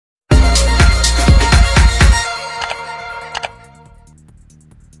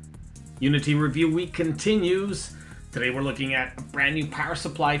UNI-T review week continues. Today we're looking at a brand new power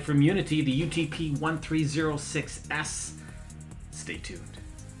supply from UNI-T, the UTP1306S. Stay tuned.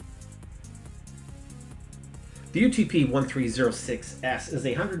 The UTP1306S is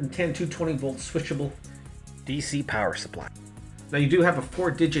a 110 220 volt switchable DC power supply. Now you do have a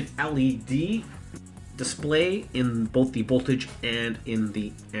 4-digit LED display in both the voltage and in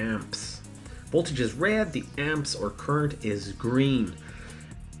the amps. Voltage is red, the amps or current is green.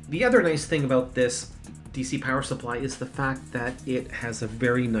 The other nice thing about this DC power supply is the fact that it has a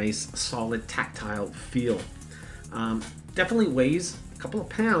very nice solid tactile feel. Definitely weighs a couple of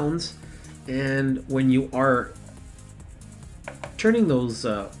pounds, and when you are turning those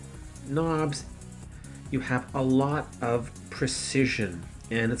knobs, you have a lot of precision,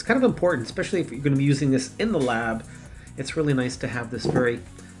 and it's kind of important, especially if you're going to be using this in the lab. It's really nice to have this very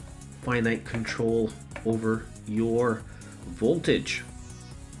finite control over your voltage.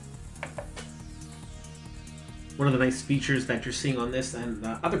 One of the nice features that you're seeing on this and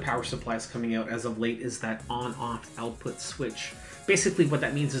other power supplies coming out as of late is that on-off output switch. Basically what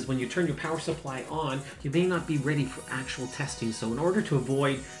that means is when you turn your power supply on, you may not be ready for actual testing. So in order to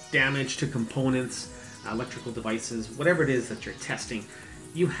avoid damage to components, electrical devices, whatever it is that you're testing,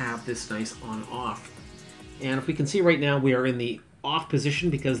 you have this nice on-off. And if we can see right now, we are in the off position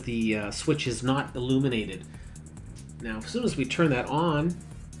because the switch is not illuminated. Now as soon as we turn that on,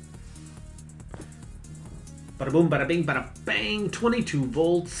 bada boom, bada bing, bada bang, 22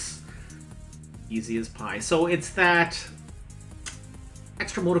 volts, easy as pie. So it's that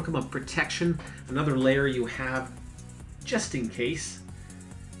extra modicum of protection, another layer you have just in case.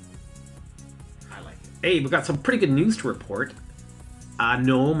 I like it. Hey, we've got some pretty good news to report.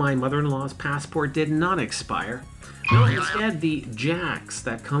 No, my mother-in-law's passport did not expire. No, instead, the jacks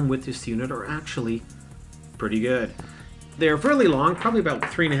that come with this unit are actually pretty good. They're fairly long, probably about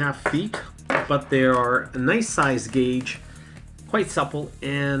 3.5 feet, but they are a nice size gauge, quite supple,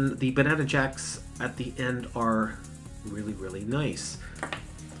 and the banana jacks at the end are really, really nice.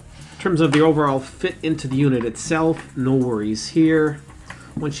 In terms of the overall fit into the unit itself, no worries here.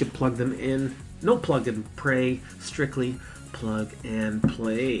 Once you plug them in, no plug and pray, strictly plug and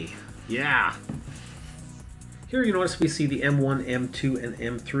play. Yeah. Here you notice we see the M1, M2, and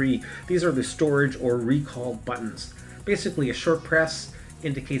M3. These are the storage or recall buttons. Basically a short press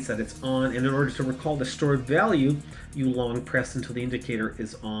indicates that it's on, and in order to recall the stored value, you long press until the indicator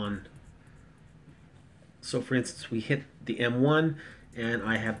is on. So for instance, we hit the M1, and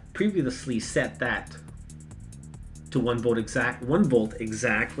I have previously set that to 1 volt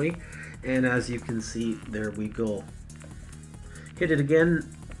exactly, and as you can see, there we go. Hit it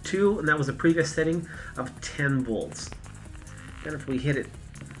again, 2, and that was a previous setting of 10 volts. And if we hit it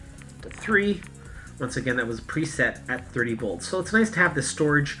to 3, once again, that was preset at 30 volts. So it's nice to have the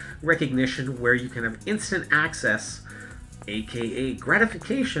storage recognition where you can have instant access, aka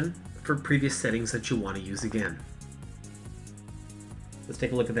gratification, for previous settings that you want to use again. Let's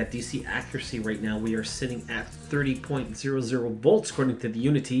take a look at that DC accuracy right now. We are sitting at 30.00 volts according to the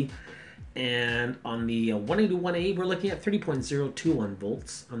UNI-T. And on the 181A, we're looking at 30.021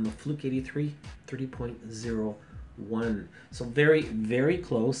 volts. On the Fluke 83, 30.01. So very, very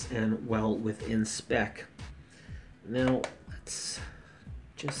close and well within spec. Now, let's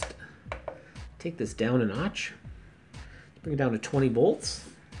just take this down a notch. Bring it down to 20 volts.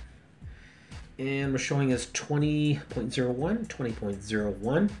 And we're showing us 20.01,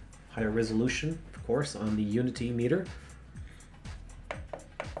 20.01. Higher resolution, of course, on the UNI-T meter.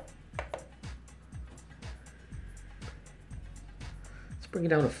 Bring it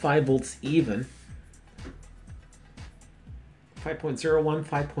down to 5 volts even. 5.01,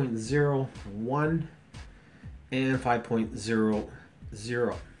 5.01, and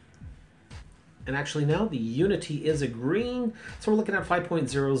 5.00. And actually now the UNI-T is agreeing, so we're looking at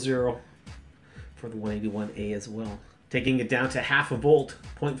 5.00 for the 181A as well. Taking it down to half a volt,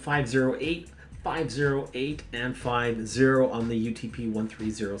 0.508, 508, and 50 on the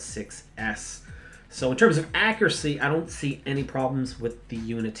UTP1306S. So in terms of accuracy, I don't see any problems with the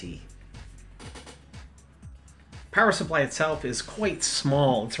UNI-T. Power supply itself is quite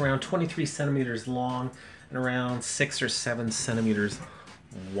small. It's around 23 centimeters long and around 6 or 7 centimeters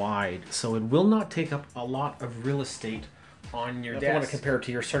wide. So it will not take up a lot of real estate on your desk. If you want to compare it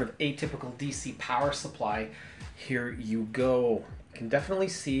to your sort of atypical DC power supply, here you go. You can definitely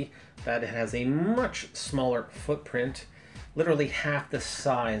see that it has a much smaller footprint. Literally half the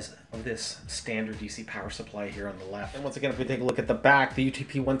size of this standard DC power supply here on the left. And once again, if we take a look at the back, the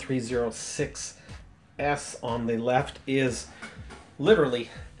UTP1306S on the left is literally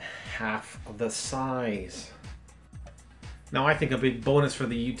half of the size. Now I think a big bonus for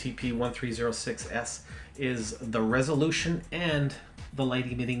the UTP1306S is the resolution and the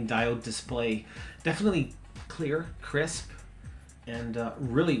light emitting diode display. Definitely clear, crisp, and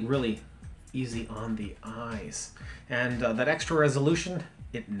really easy on the eyes. And that extra resolution,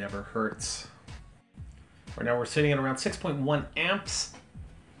 it never hurts. Right now we're sitting at around 6.1 amps.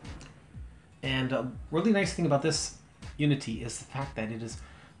 And a really nice thing about this UNI-T is the fact that it is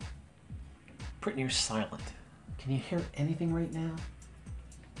pretty near silent. Can you hear anything right now?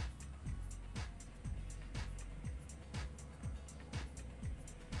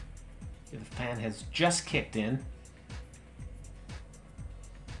 The fan has just kicked in.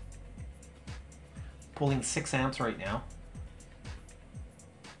 Pulling 6 amps right now.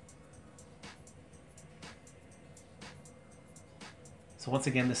 So once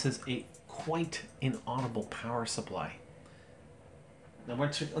again, this is a quite inaudible power supply. Now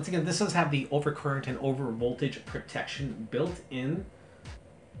once again, this does have the overcurrent and overvoltage protection built in.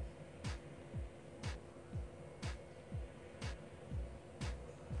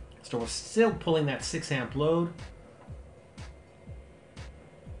 So we're still pulling that 6 amp load.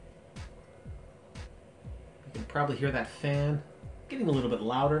 You can probably hear that fan getting a little bit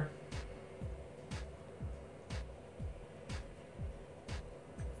louder.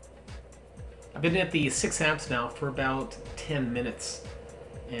 I've been at the 6 amps now for about 10 minutes,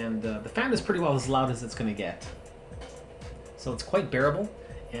 and the fan is pretty well as loud as it's going to get. So it's quite bearable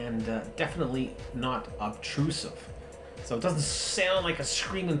and definitely not obtrusive. So it doesn't sound like a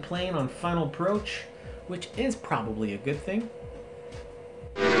screaming plane on final approach, which is probably a good thing.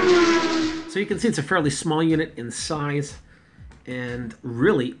 So you can see it's a fairly small unit in size, and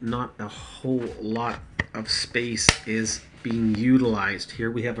really not a whole lot of space is being utilized. Here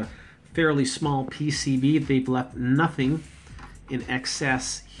we have a fairly small PCB. They've left nothing in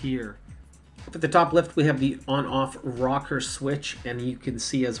excess here. Up at the top left we have the on-off rocker switch, and you can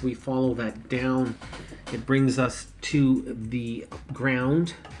see as we follow that down, it brings us to the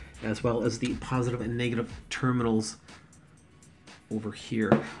ground as well as the positive and negative terminals over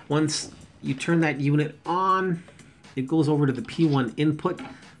here. Once you turn that unit on, it goes over to the P1 input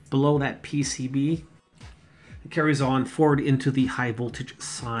below that PCB. It carries on forward into the high voltage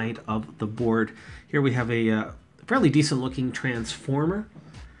side of the board. Here we have a fairly decent looking transformer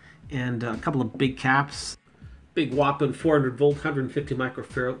and a couple of big caps. Big whopping 400 volt, 150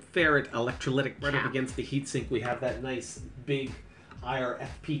 microfarad electrolytic right up against the heatsink. We have that nice big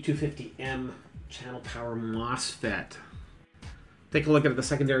IRFP250M channel power MOSFET. Take a look at the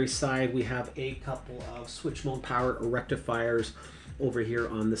secondary side. We have a couple of switch mode power rectifiers over here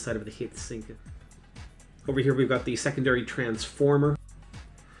on the side of the heatsink. Over here we've got the secondary transformer.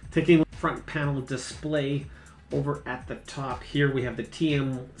 Taking front panel display over at the top here we have the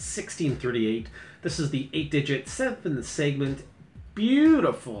TM1638. This is the 8-digit 7-segment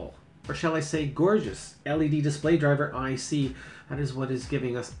beautiful, or shall I say gorgeous, LED display driver IC. That is what is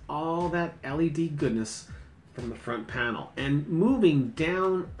giving us all that LED goodness from the front panel. And moving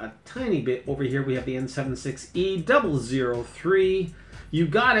down a tiny bit over here we have the N76E003. You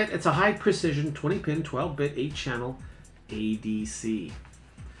got it, it's a high precision 20-pin 12-bit 8-channel ADC.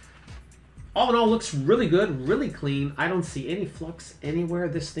 All in all, looks really good, really clean. I don't see any flux anywhere.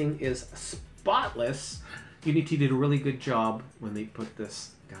 This thing is spotless. UNI-T did a really good job when they put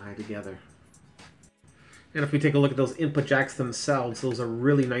this guy together. And if we take a look at those input jacks themselves, those are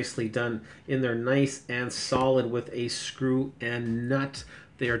really nicely done in there, nice and solid with a screw and nut.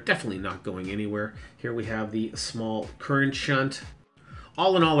 They are definitely not going anywhere. Here we have the small current shunt.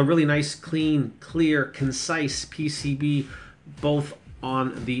 All in all, a really nice, clean, clear, concise PCB, both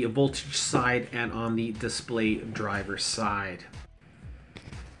on the voltage side and on the display driver side.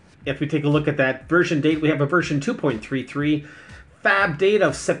 If we take a look at that version date, we have a version 2.33, fab date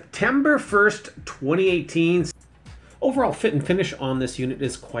of September 1st, 2018. Overall fit and finish on this unit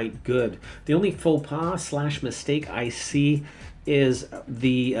is quite good. The only faux pas / mistake I see is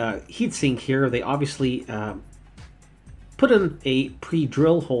the heatsink here. They obviously put in a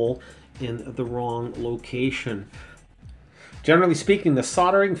pre-drill hole in the wrong location. Generally speaking, the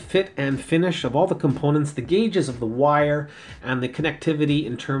soldering, fit, and finish of all the components, the gauges of the wire, and the connectivity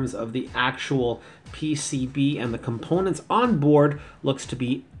in terms of the actual PCB and the components on board looks to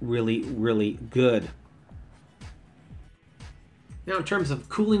be really, really good. Now in terms of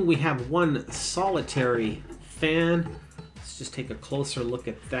cooling, we have one solitary fan. Let's just take a closer look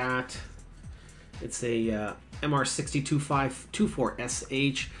at that. It's a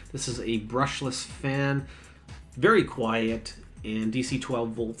MR62524SH. This is a brushless fan. Very quiet, and DC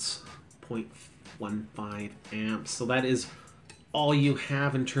 12 volts, 0.15 amps. So that is all you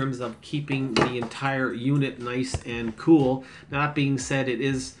have in terms of keeping the entire unit nice and cool. Now, that being said, it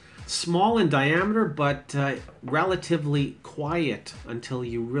is small in diameter, but relatively quiet until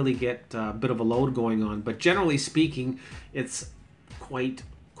you really get a bit of a load going on. But generally speaking, it's quite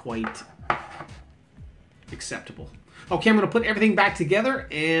acceptable. Okay, I'm going to put everything back together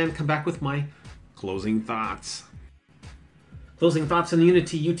and come back with my closing thoughts. Closing thoughts on the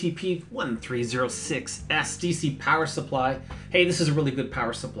UNI-T UTP1306S DC power supply. Hey, this is a really good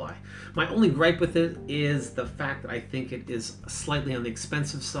power supply. My only gripe with it is the fact that I think it is slightly on the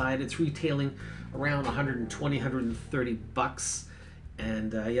expensive side. It's retailing around 120, 130 bucks.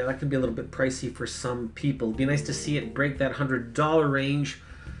 And yeah, that can be a little bit pricey for some people. It'd be nice to see it break that $100 range,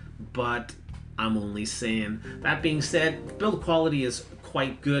 but I'm only saying. That being said, build quality is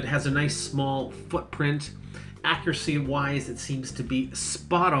quite good. Has a nice small footprint. Accuracy-wise, it seems to be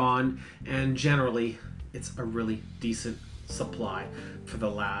spot on, and generally, it's a really decent supply for the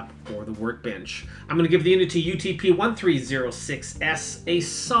lab or the workbench. I'm going to give the UNI-T UTP1306S a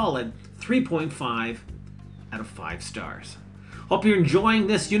solid 3.5 out of 5 stars. Hope you're enjoying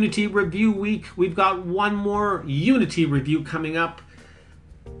this UNI-T review week. We've got one more UNI-T review coming up.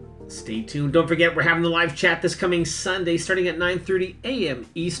 Stay tuned. Don't forget, we're having the live chat this coming Sunday starting at 9:30 a.m.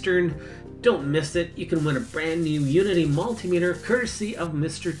 Eastern. Don't miss it. You can win a brand new UNI-T multimeter courtesy of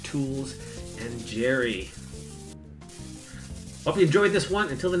Mr. Tools and Jerry. Hope you enjoyed this one.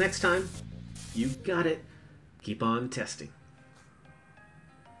 Until the next time, you got it. Keep on testing.